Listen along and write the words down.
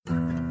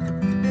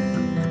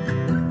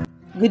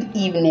Good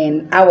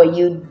evening. How are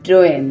you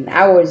doing?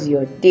 How was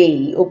your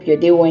day? Hope your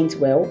day went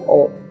well.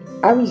 Or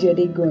how is your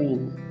day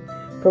going?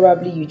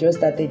 Probably you just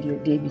started your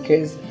day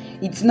because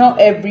it's not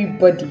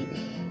everybody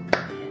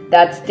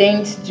that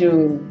tends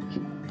to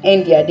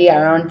end their day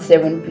around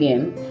 7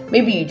 p.m.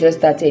 Maybe you just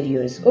started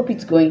yours. Hope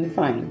it's going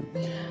fine.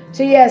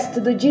 So yes, to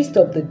the gist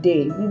of the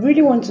day, we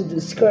really want to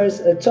discuss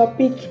a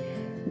topic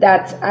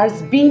that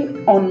has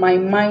been on my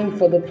mind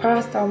for the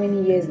past how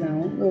many years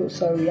now? Oh,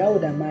 sorry, how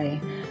old am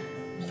I?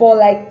 For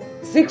like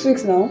 6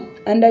 weeks now,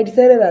 and I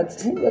decided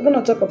that we're going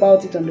to talk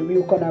about it on the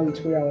Real Corner with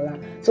Wiraola.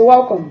 So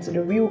welcome to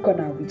the Real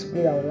Corner with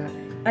Wiraola,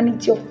 and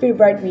it's your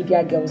favorite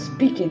media girl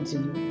speaking to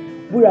you.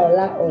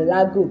 Wiraola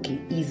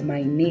Olagoke is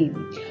my name.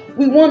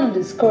 We want to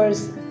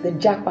discuss the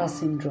Japa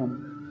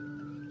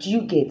syndrome. Do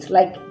you get?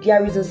 Like,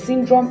 there is a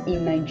syndrome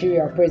in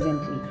Nigeria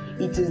presently.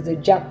 It is the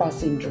Japa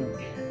syndrome.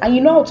 And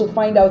you know how to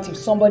find out if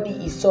somebody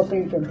is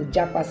suffering from the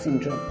Japa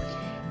syndrome.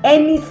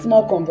 Any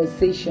small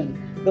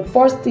conversation, the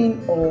first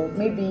thing or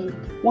maybe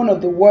one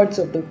of the words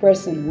of the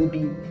person will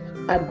be,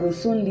 I go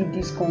soon leave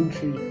this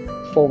country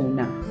for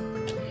now.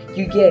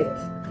 You get?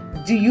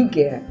 Do you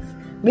get?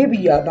 Maybe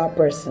you are that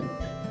person.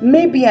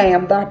 Maybe I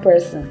am that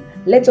person.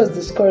 Let us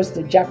discuss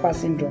the Japa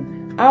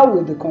syndrome. How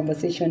will the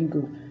conversation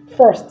go?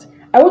 First,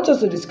 I want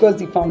us to discuss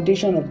the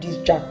foundation of this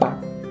Japa.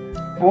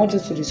 I want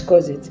us to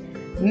discuss it.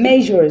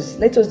 Measures.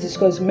 Let us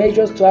discuss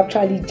measures to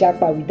actually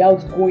Japa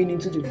without going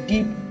into the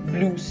deep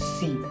blue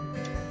sea.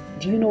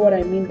 Do you know what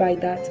I mean by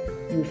that?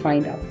 You'll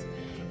find out.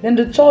 Then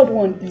the third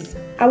one is,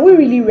 are we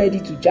really ready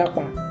to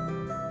Japa?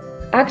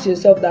 Ask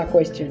yourself that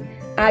question.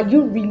 Are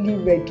you really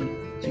ready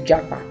to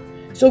Japa?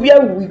 So where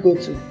will we go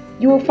to?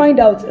 You will find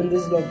out in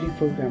this lovely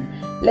program.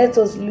 Let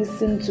us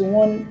listen to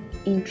one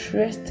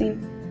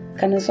interesting.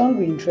 Can a song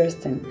be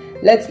interesting?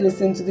 Let's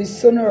listen to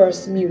this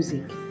sonorous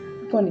music.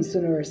 Which one is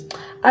sonorous?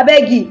 I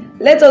beg you,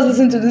 let us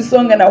listen to this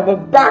song and I'll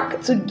be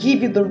back to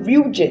give you the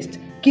real gist.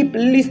 Keep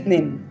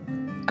listening.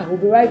 I will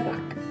be right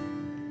back.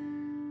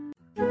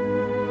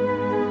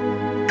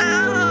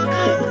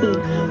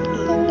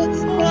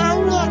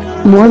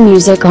 More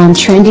music on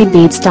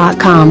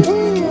trendybeats.com.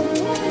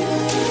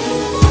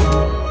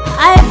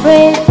 I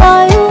pray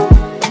for you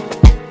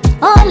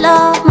all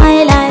of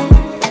my life,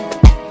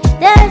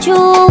 that you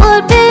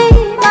would be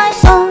my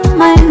sun,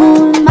 my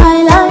moon,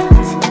 my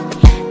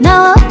light.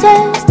 Now I'll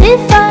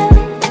testify,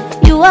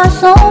 you are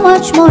so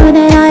much more than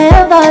I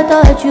ever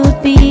thought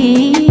you'd be.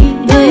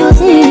 Do you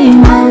see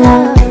my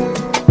love?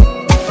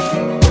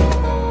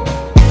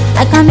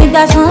 I can make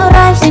that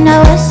sunrise in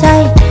our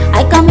side.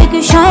 I can make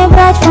you shine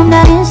bright from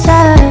the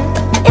inside.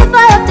 If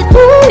I have to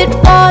do it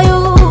for you,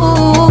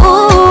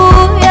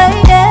 yeah,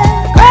 yeah.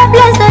 God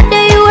bless the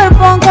day you were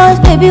born, cause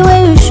baby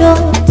when you show,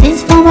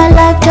 things for my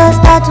life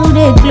just start to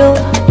they glow.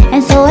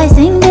 And so I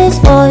sing this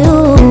for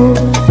you.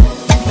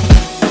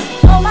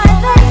 Oh my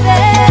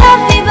birthday,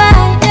 happy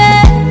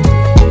birthday,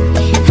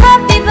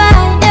 happy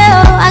birthday.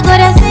 Oh, I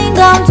gotta sing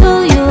on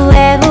to you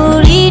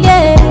every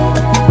day.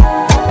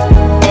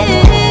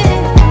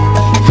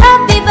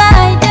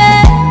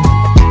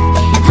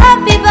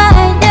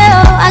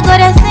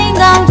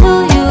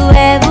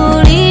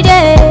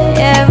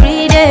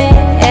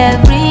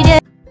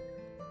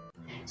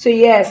 So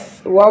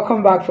yes,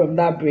 welcome back from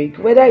that break.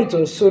 Whether it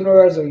was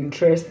sonorous or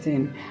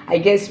interesting, I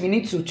guess we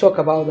need to talk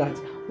about that.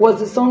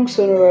 Was the song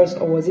sonorous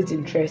or was it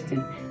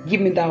interesting?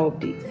 Give me that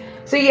update.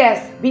 So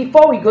yes,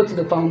 before we go to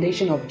the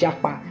foundation of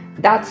Japa,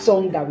 that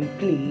song that we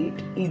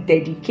played is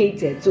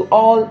dedicated to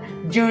all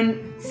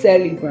June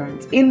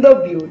celebrants in the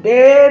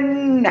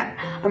building.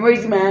 I'm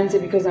raising my hands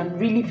here because I'm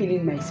really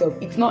feeling myself.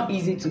 It's not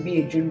easy to be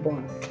a June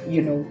born,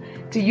 you know.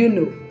 Do you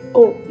know?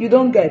 Oh, you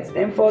don't get,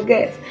 then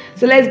forget.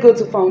 So let's go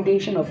to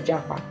foundation of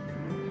Japa.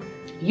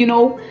 You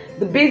know,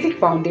 the basic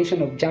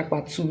foundation of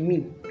Japa to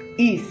me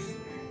is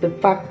the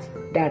fact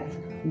that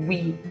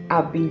we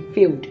have been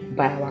failed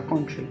by our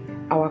country.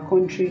 Our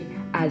country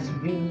has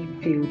really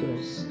failed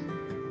us.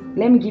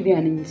 Let me give you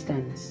an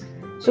instance.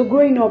 So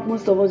growing up,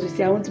 most of us will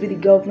say, I want to be the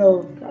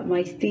governor of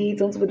my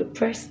state, I want to be the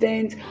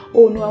president.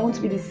 Oh no, I want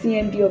to be the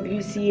CMD of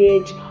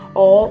UCH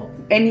or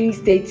any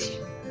state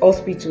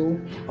hospital,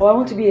 or I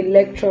want to be a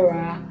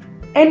lecturer.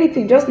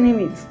 Anything, just name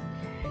it.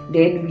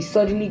 Then we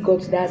suddenly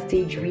got to that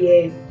stage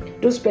where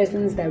those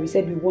persons that we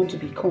said we want to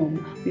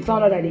become, we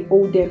found out that they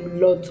owe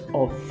them lots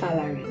of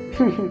salary.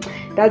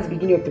 That's the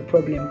beginning of the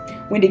problem.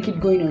 When they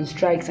keep going on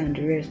strikes and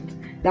the rest.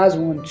 That's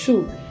one.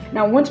 Two.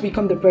 Now, we want to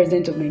become the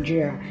president of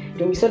Nigeria.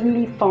 Then we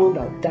suddenly found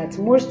out that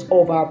most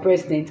of our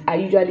presidents are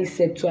usually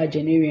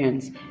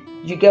septuagenarians.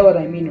 You get what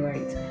I mean,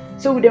 right?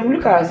 So then we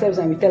look at ourselves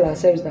and we tell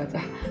ourselves that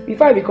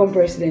before I become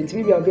president,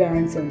 maybe I'll be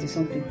around 70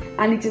 something.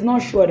 And it is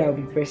not sure that I'll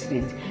be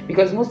president.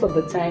 Because most of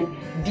the time,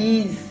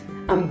 these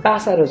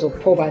ambassadors of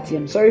poverty,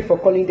 I'm sorry for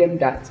calling them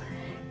that,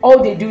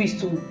 all they do is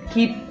to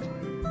keep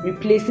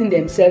replacing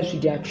themselves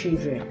with their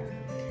children.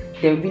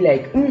 They'll be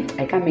like,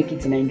 I can't make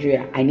it in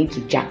Nigeria. I need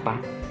to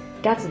Japa.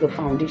 That's the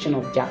foundation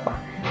of Japa.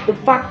 The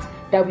fact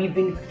that we've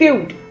been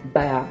failed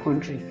by our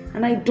country.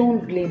 And I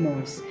don't blame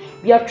us.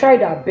 We have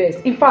tried our best.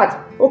 In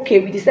fact,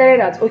 we decided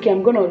that,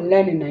 I'm going to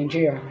learn in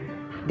Nigeria.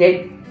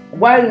 Then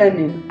while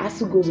learning,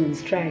 ASU goes on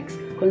strikes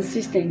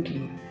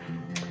consistently.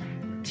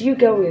 Do you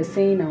get what we're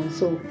saying now?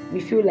 So we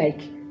feel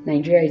like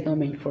Nigeria is not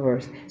meant for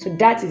us. So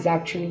that is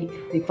actually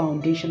the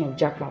foundation of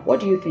Japa. What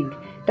do you think?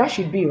 That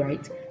should be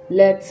right.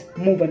 Let's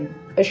move on.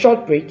 A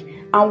short break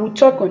and we'll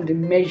talk on the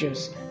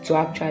measures to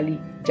actually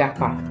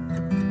Japa.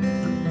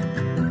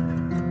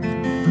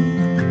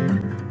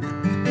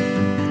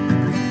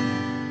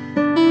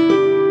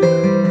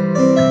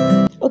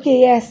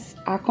 Okay, yes,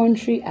 our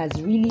country has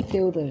really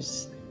failed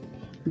us.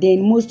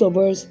 Then most of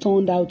us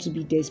turned out to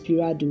be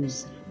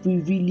desperados. We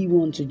really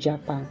want to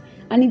Japa.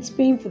 And it's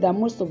painful that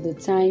most of the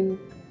time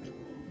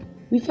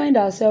we find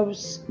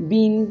ourselves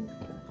being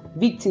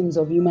victims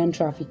of human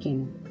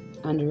trafficking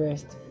and the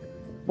rest.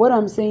 What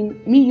I'm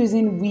saying, me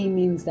using we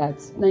means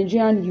that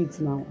Nigerian youths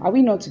now, are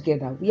we not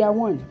together? We are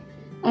one.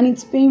 And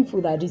it's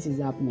painful that this is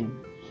happening.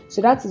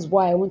 So that is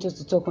why I want us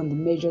to talk on the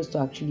measures to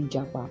actually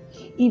Japa.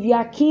 If you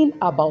are keen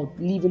about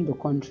leaving the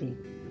country,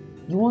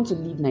 you want to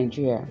leave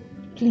Nigeria,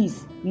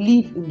 please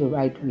leave in the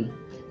right way.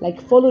 Like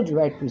follow the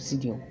right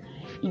procedure.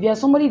 If you are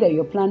somebody that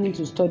you're planning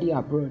to study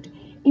abroad,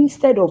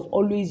 instead of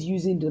always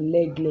using the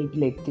leg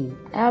thing,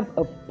 I have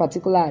a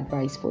particular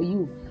advice for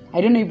you.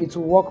 I don't know if it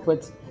will work,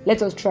 but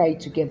let us try it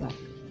together.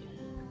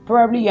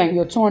 Probably you're in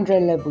your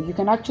 200 level. You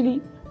can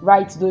actually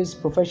write those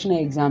professional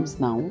exams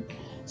now,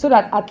 so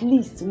that at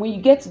least when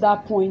you get to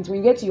that point, when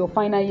you get to your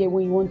final year,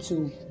 when you want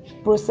to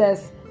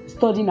process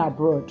studying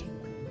abroad,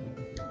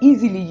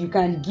 easily you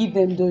can give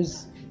them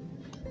those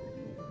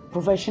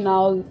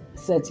professional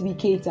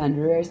certificates and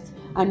the rest,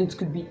 and it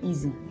could be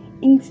easy.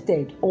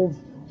 Instead of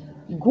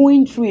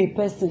going through a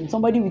person,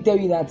 somebody will tell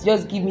you that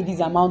just give me this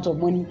amount of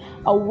money,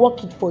 I'll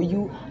work it for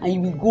you, and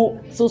you will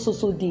go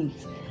so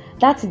dates.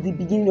 That is the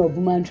beginning of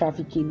human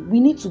trafficking. We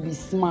need to be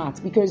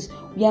smart because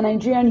we are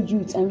Nigerian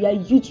youth and we are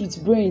youth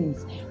with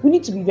brains. We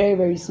need to be very,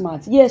 very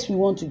smart. Yes, we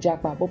want to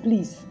Japa, but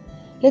please,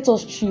 let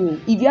us chill.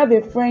 If you have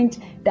a friend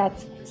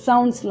that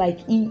sounds like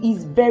he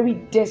is very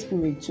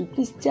desperate to,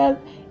 please tell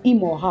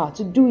him or her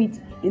to do it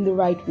in the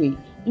right way.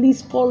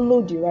 Please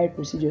follow the right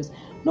procedures.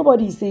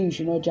 Nobody is saying you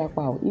should not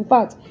Japa out. In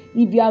fact,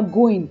 if you are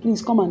going,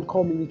 please come and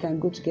call me. We can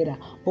go together.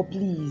 But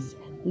please,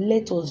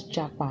 let us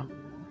Japa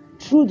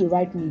through the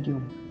right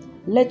medium.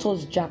 Let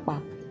us Japa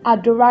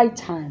at the right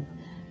time.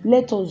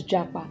 Let us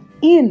Japa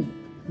in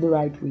the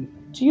right way.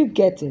 Do you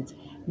get it?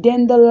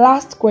 Then the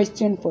last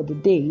question for the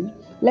day,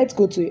 let's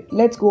go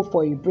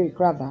for a break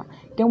rather.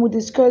 Then we'll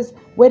discuss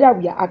whether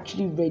we are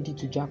actually ready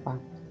to Japa.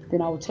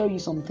 Then I'll tell you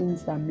some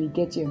things that may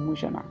get you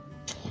emotional.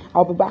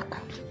 I'll be back.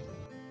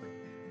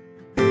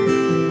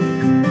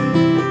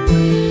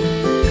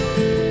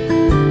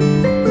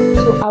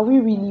 So are we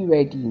really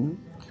ready?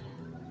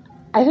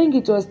 I think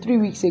it was 3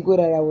 weeks ago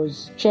that I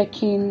was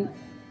checking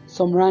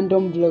some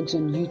random vlogs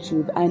on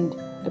YouTube, and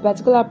a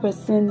particular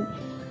person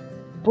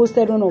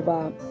posted one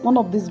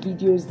of these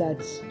videos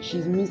that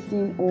she's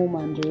missing home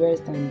and the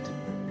rest. And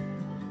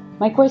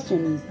my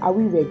question is, are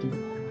we ready?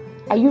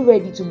 Are you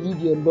ready to leave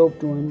your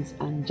loved ones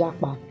and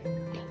Japa?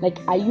 Like,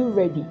 are you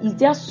ready? Is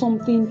there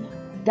something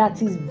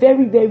that is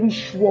very, very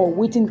sure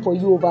waiting for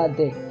you over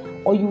there?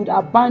 Or you would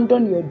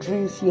abandon your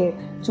dreams here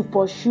to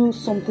pursue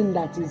something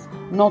that is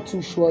not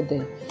too sure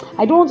there?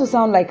 I don't want to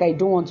sound like I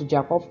don't want to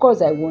Japa. Of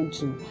course I want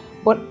to.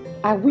 But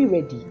are we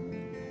ready?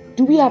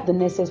 Do we have the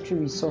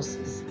necessary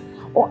resources?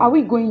 Or are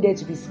we going there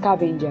to be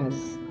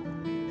scavengers?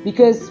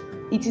 Because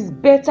it is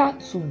better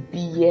to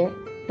be here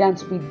than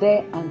to be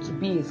there and to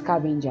be a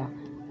scavenger.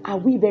 Are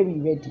we very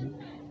ready?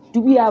 Do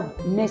we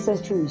have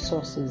necessary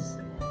resources?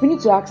 We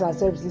need to ask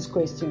ourselves these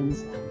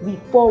questions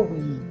before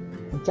we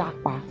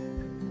Japa.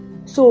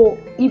 So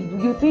if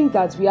you think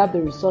that we have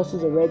the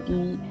resources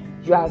already,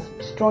 you are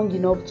strong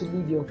enough to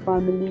leave your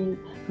family,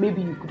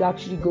 maybe you could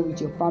actually go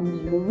with your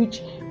family. You know,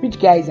 which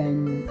guys are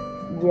in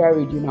Rural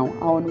Radio now,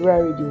 are on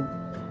Rural Radio,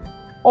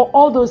 or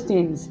all those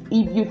things.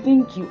 If you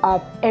think you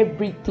have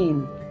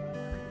everything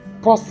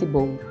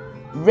possible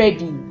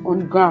ready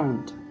on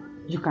ground,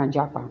 you can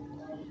Japa.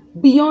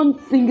 Beyond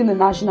singing the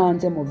national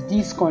anthem of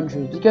this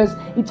country, because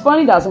it's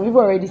funny that some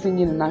people are already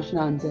singing the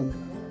national anthem.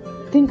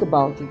 Think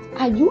about it.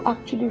 Are you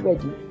actually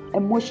ready?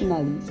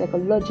 Emotionally,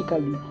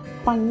 psychologically,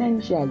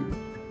 financially,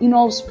 in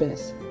all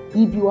space?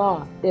 If you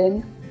are,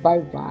 then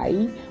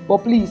bye-bye. But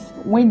please,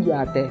 when you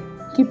are there,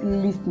 keep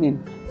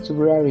listening to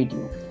Rural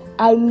Radio.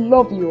 I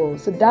love you all.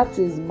 So that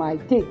is my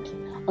take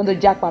on the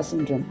Japa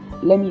syndrome.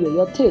 Let me hear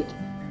your take.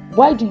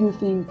 Why do you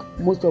think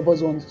most of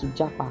us want to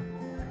Japa?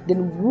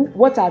 Then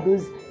what are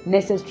those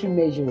necessary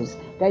measures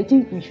that I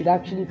think we should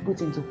actually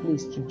put into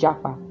place to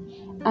Japa?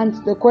 And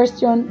the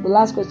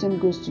last question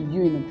goes to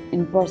you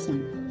in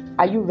person.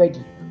 Are you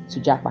ready to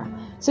Japa?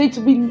 So it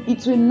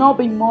will not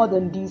be more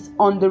than this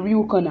on The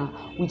Real Corner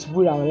with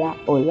Buraola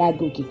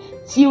Olagoke.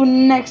 Till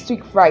next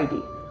week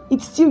Friday.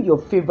 It's still your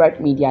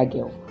favorite media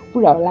girl,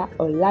 Buraola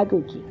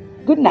Olagoke.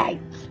 Good night.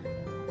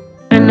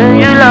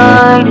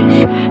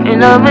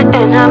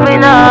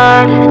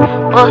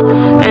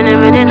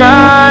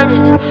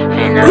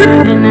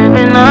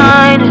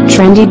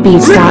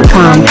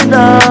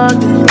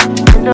 trendybeats.com